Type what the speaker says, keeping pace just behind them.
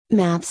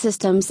Map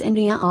Systems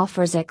India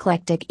offers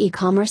eclectic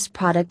e-commerce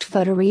product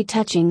photo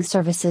retouching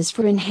services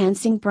for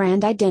enhancing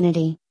brand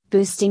identity,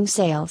 boosting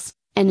sales,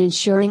 and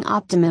ensuring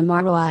optimum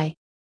ROI.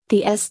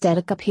 The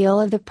aesthetic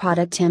appeal of the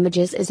product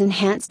images is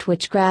enhanced,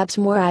 which grabs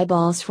more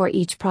eyeballs for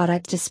each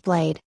product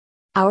displayed.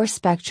 Our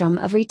spectrum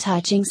of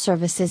retouching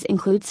services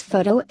includes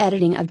photo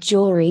editing of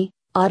jewelry,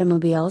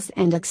 automobiles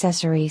and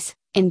accessories,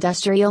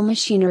 industrial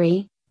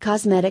machinery,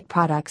 cosmetic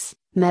products,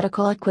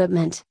 medical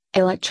equipment,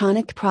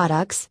 electronic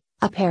products,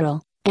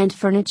 apparel, and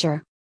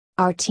furniture.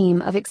 Our team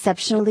of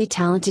exceptionally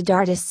talented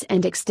artists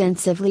and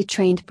extensively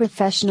trained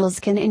professionals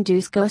can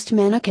induce ghost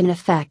mannequin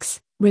effects,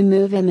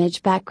 remove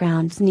image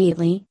backgrounds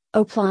neatly,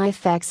 apply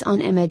effects on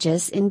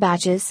images in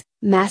batches,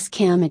 mask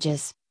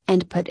images,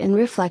 and put in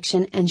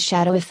reflection and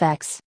shadow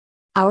effects.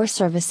 Our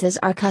services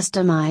are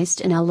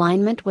customized in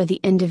alignment with the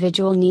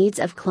individual needs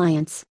of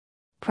clients.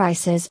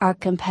 Prices are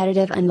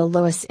competitive and the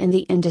lowest in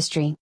the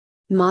industry.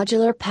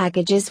 Modular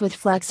packages with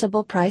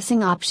flexible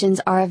pricing options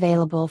are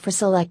available for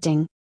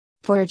selecting.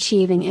 For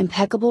achieving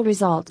impeccable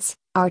results,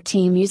 our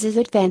team uses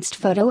advanced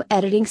photo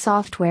editing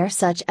software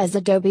such as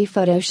Adobe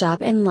Photoshop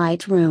and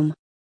Lightroom.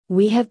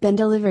 We have been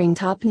delivering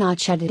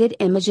top-notch edited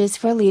images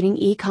for leading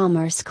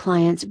e-commerce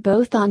clients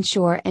both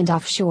onshore and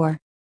offshore.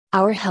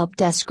 Our help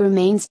desk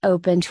remains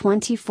open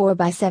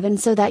 24/7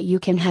 so that you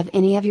can have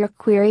any of your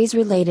queries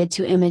related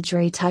to image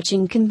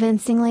retouching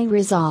convincingly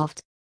resolved.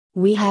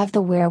 We have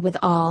the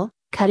wherewithal,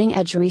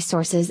 cutting-edge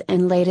resources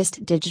and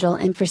latest digital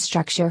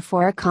infrastructure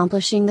for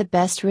accomplishing the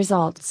best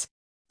results.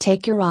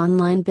 Take your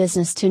online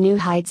business to new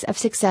heights of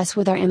success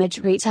with our image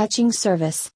retouching service.